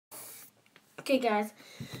Okay, guys,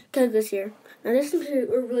 Coco's here. Now, this is a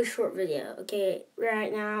really short video. Okay, right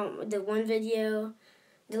now, the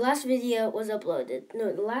last video was uploaded.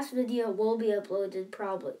 No, the last video will be uploaded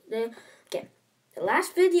probably. The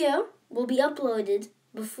last video will be uploaded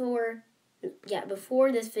before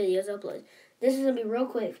this video is uploaded. This is gonna be real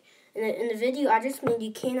quick. In the video I just made,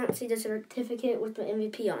 you cannot see the certificate with the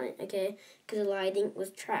MVP on it, okay? Because the lighting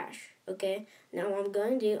was trash, okay? Now what I'm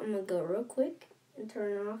gonna do, I'm gonna go real quick and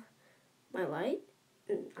turn off my light.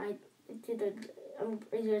 And I'm either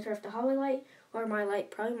turn off the hallway light or my light,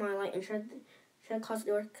 probably my light, and shut close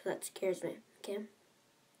the door because that scares me, okay?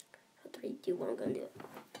 So 3, 2, 1, I'm gonna do it.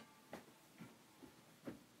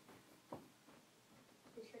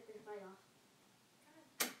 Shut this light off.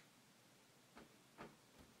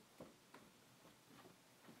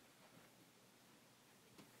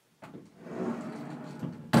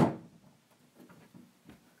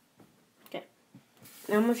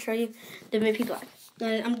 Now I'm going to show you the MVP block.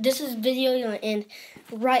 This is video going to end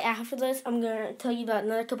right after this. I'm going to tell you about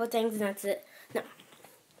another couple of things, and that's it. Now,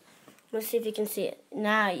 let's see if you can see it.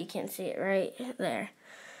 Now you can see it right there.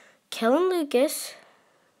 Kellen Lucas,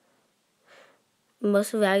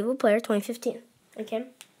 most valuable player, 2015. Okay?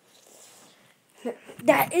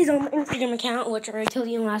 That is on my Instagram account, which I already told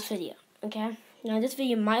you in the last video. Okay? Now, this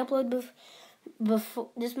video might upload before.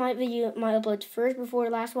 This video might upload first before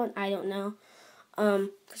the last one. I don't know.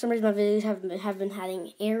 For some reason my videos have been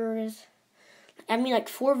having errors. I mean, like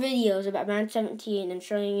 4 videos about Madden 17 and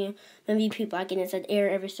showing you MVP block, and it said error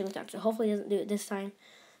every single time. So hopefully it doesn't do it this time.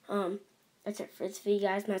 That's it for this video,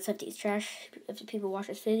 guys. Madden 17 is trash. If people watch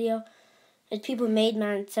this video, if people made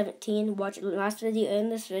Madden 17 watch the last video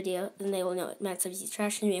and this video, then they will know Madden 17 is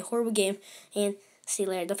trash. It's gonna be a horrible game. And see you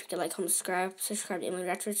later. Don't forget to like, comment, subscribe to Emily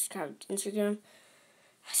Ratchford, subscribe to Instagram.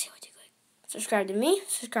 I see what you like. Subscribe to me.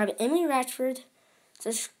 Subscribe to Emily Ratchford.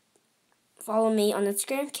 Just follow me on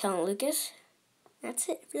Instagram, Kellen Lucas. That's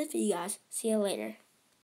it for this video, guys. See you later.